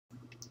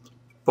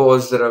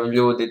Pozdrav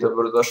ljudi,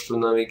 dobrodošli u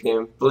novi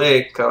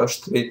gameplay. Kao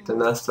što vidite,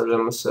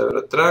 nastavljamo s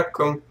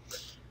Eurotrackom.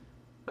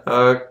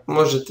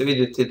 Možete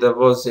vidjeti da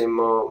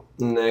vozimo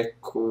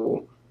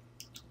neku,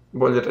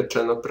 bolje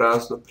rečeno,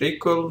 praznu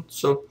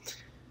prikolicu.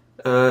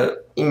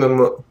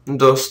 Imamo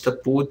dosta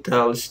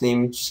puta, ali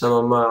snimit ću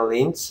samo mali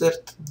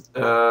insert.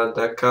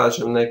 Da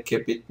kažem neke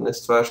bitne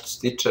stvari što se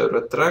tiče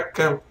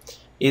Eurotracka.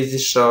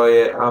 Izišao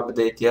je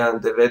update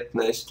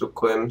 1.19 u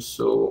kojem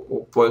su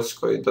u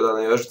Poljskoj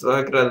dodane još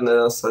 2 grada, ne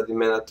znam sad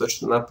imena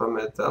točno na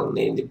pamet, ali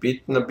nije ni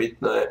bitno.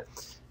 Bitno je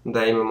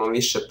da imamo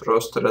više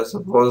prostora za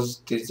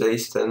voziti za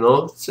iste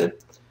novce.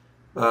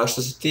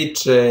 Što se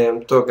tiče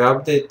tog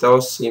update,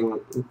 osim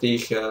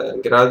tih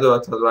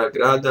gradova, ta 2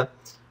 grada,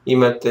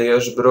 imate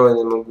još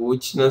brojne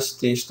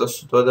mogućnosti što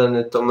su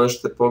dodane, to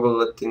možete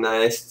pogledati na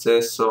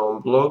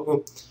SCS-ovom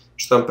blogu,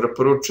 što vam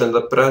preporučujem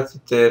da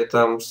pratite jer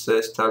tamo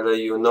se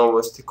stavljaju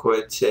novosti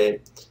koje će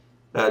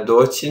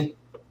doći,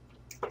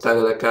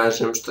 tako da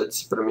kažem što će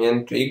se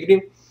promijeniti u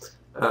igri.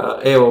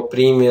 Evo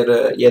primjer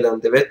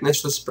 1.19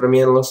 što se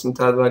promijenilo osim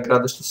ta 2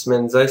 grada što se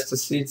meni zaista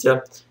sviđa.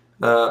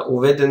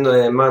 Uvedeno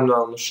je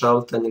manualno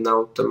šaltanje na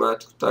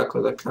automatiku, tako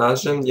da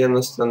kažem,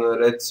 jednostavno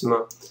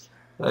recimo,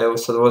 evo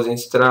sad vozim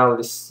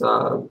Strali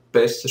sa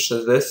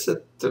 560,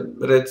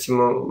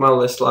 recimo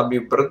malo je slabiji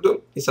u brdu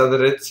i sad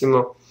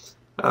recimo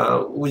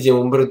uđem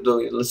u brdu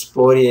ili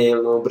sporije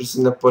ili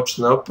brzina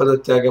počne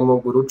opadati, ja ga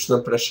mogu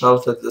ručno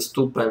prešaltati za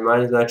stupanj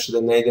manje, znači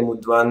da ne idem u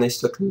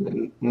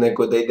 12.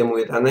 nego da idem u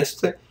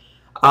 11.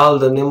 ali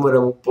da ne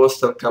moram u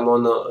postavkama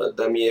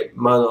da mi je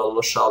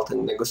manualno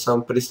šaltanje, nego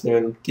samo prisnim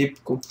jednu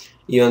tipku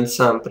i on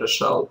sam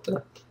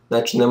prešalta.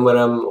 Znači ne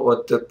moram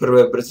od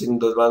prve brzine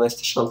do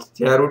 12.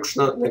 šaltati ja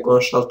ručno, nego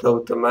on šalta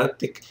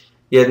automatik.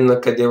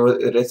 Jedino kad je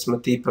recimo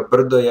tipa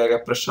brdo, ja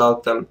ga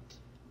prešaltam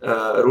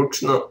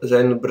ručno za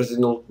jednu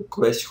brzinu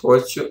koju već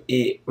hoću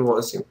i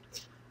vozim.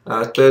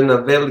 To je jedna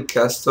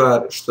velika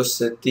stvar što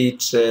se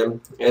tiče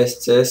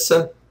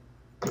SCS-a.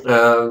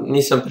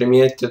 Nisam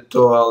primijetio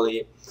to,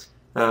 ali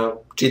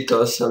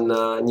čitao sam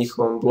na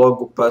njihovom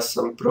blogu pa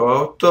sam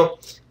probao to,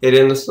 jer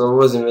jednostavno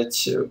vozim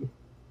već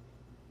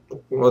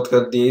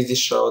otkad je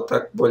izišao,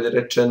 tako bolje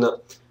rečeno,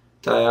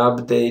 taj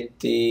update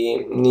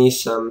i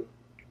nisam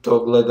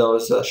to gledao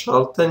za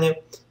šaltanje,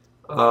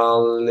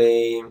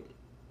 ali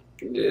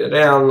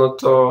realno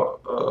to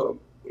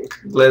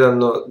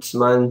gledano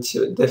smanjit će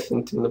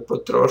definitivno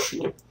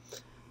potrošnju.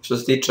 Što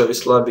se tiče ovih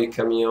slabih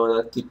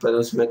kamiona, tipa da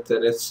uzmete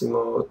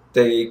recimo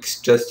TX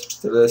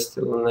 440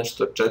 ili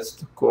nešto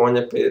 400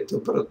 konja pa idete u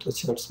brdo, to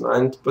će vam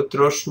smanjiti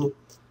potrošnju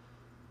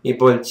i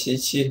bolje će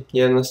ići,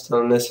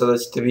 jednostavno ne sada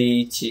ćete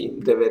vi ići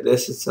 90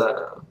 sa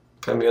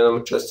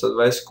kamionom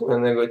 420 konja,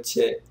 nego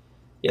će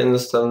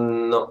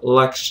jednostavno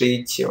lakše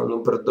ići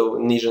u brdo u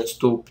nižem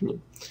stupnju,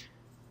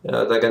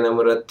 da ga ne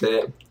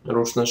morate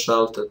ručno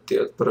šaltati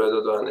od 1.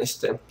 do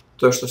 12.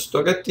 To što se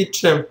toga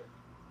tiče.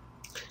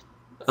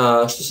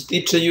 Što se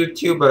tiče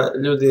YouTube-a,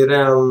 ljudi,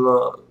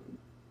 realno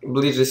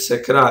bliže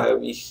se kraj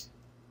ovih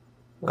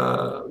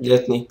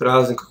ljetnih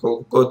praznika,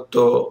 koliko god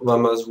to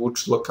vama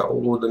zvučilo kao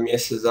ludo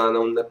mjesec dana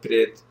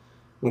unaprijed,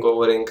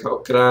 govorim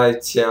kao kraj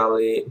će,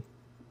 ali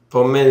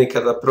po meni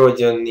kada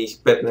prođe onih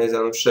 15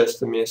 dana u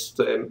 6. mjesecu,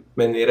 to je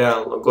meni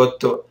realno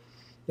gotovo,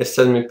 jer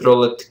sad mi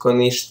proleti ko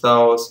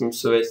ništa, osim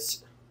su već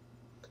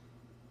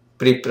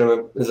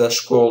pripreme za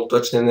školu,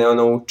 točnije ne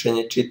ono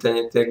učenje,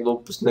 čitanje te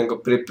gluposti, nego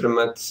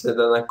pripremate se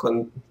da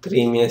nakon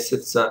 3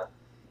 mjeseca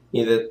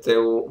idete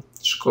u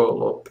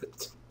školu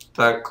opet.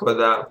 Tako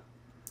da,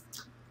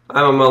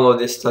 ajmo malo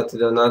ovdje stati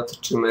da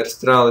natočimo, jer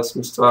Strali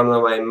smo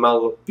stvarno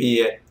malo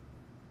pije,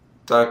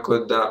 tako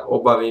da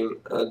obavim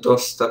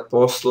dosta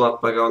posla,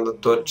 pa ga onda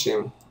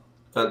točim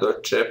do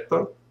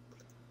čepa.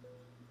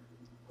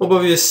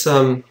 Obavio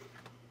sam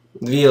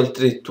 2 ili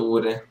 3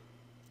 ture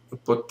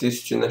po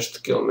 1000 nešto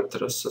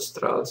kilometara sa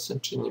Stralicom,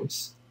 čini mi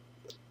se.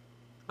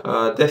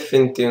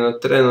 Definitivno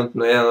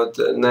trenutno jedan od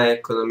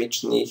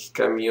najekonomičnijih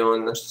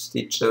kamiona što se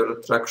tiče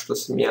Eurotrack što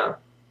sam ja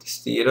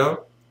testirao.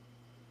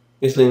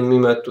 Mislim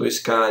ima tu i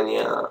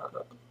Scania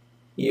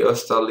i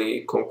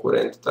ostali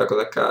konkurenti, tako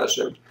da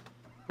kažem,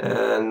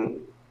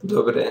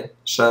 dobre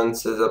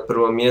šanse za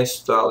prvo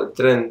mjesto, ali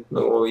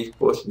trenutno u ovih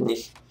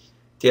posljednjih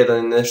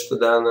tjedan i nešto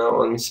dana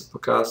on mi se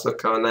pokazao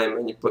kao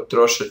najmanji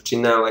potrošač i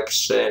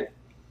najlakše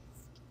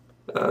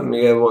mi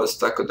je voz,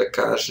 tako da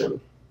kažem,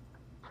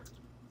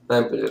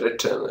 najbolje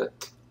rečeno,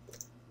 eto.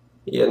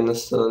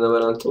 Jednostavno ne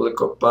moram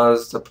toliko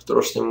paziti, a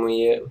potrošnja mu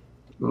je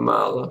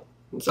mala.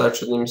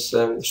 Začudim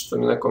se što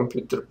mi na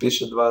kompjuteru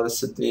piše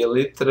 22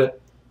 litre,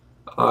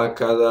 a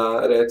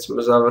kada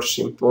recimo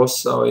završim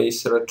posao i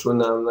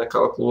sračunam na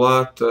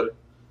kalkulator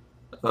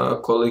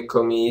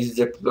koliko mi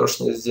izđe,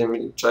 potrošnja izđe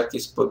mi čak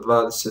ispod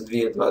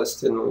 22,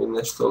 21 i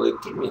nešto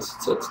litru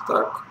mjeseca, eto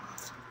tako.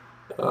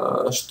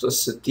 Što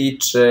se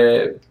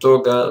tiče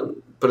toga,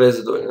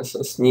 prezadovoljan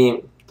sam s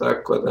njim,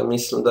 tako da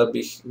mislim da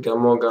bih ga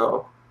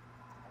mogao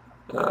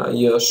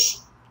još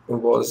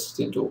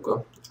voziti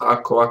dugo.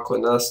 Ako ovako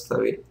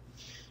nastavi,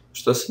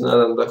 što se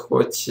nadam da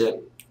hoće,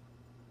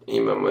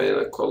 imamo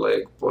jedan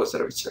kolegu,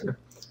 pozdravit će ga.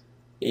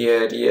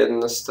 jer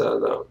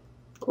jednostavno,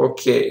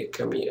 ok,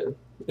 kamion.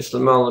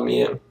 Mislim, malo mi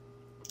je,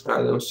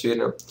 ajde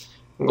sviram,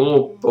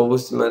 glupo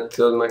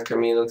uzimati odmah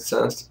kamion od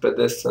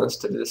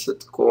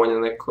 750-730 konja,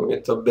 nekom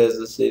je to bez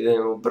da se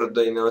idem u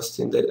brdo i ne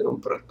osjetim da idem u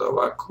brdo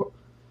ovako.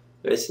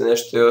 Već se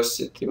nešto i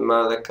osjetim,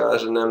 mada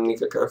kaže, nemam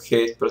nikakav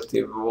hejt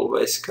protiv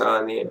Volva i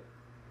Scania,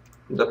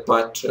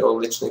 dapače,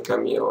 odlični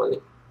kamioni.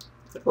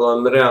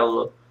 Ali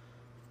realno,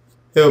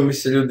 evo mi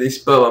se ljudi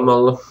ispava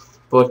malo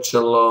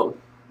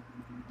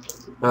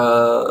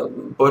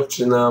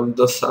počne nam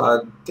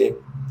dosaditi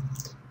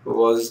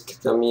voziti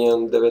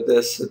kamion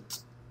 90,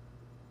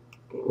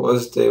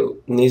 vozite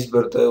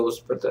nizbrdo i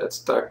uzbrdo, eto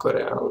tako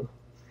realno.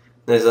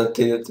 Ne znam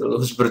ti idete li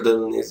uzbrdo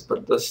ili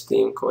nizbrdo s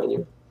tim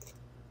konjima.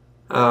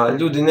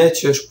 Ljudi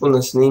neće još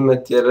puno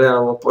snimati jer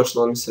realno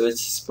počelo mi se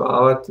već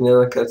ispavati, ne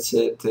znam kad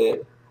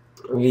ćete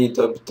vi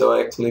dobiti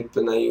ovaj klip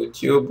na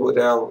YouTube-u,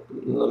 realno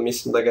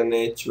mislim da ga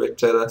neću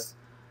večeras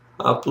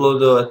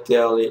uploadovati,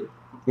 ali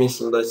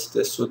mislim da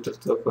ćete sutra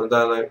tokom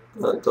dana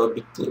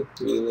dobiti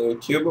video na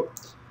YouTube-u.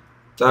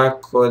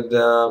 Tako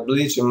da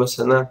bližimo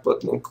se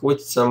naplatnim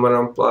kućicama,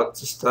 moram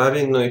platiti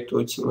starinu i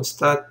tu ćemo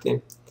stati.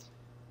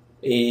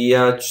 I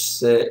ja ću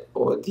se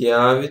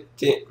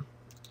odjaviti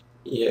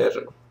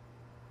jer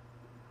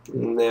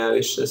nema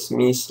više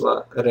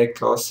smisla,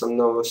 rekao sam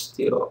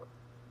novosti o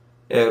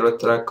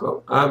Eurotrackovom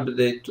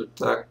updateu,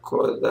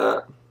 tako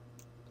da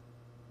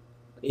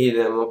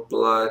idemo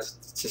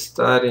platiti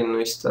cestarinu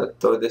i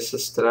stati ovdje sa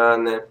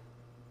strane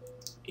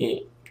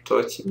i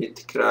to će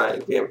biti kraj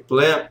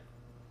gameplaya.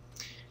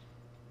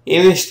 I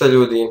ništa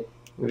ljudi,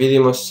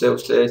 vidimo se u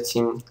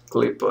sljedećim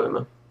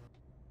klipovima.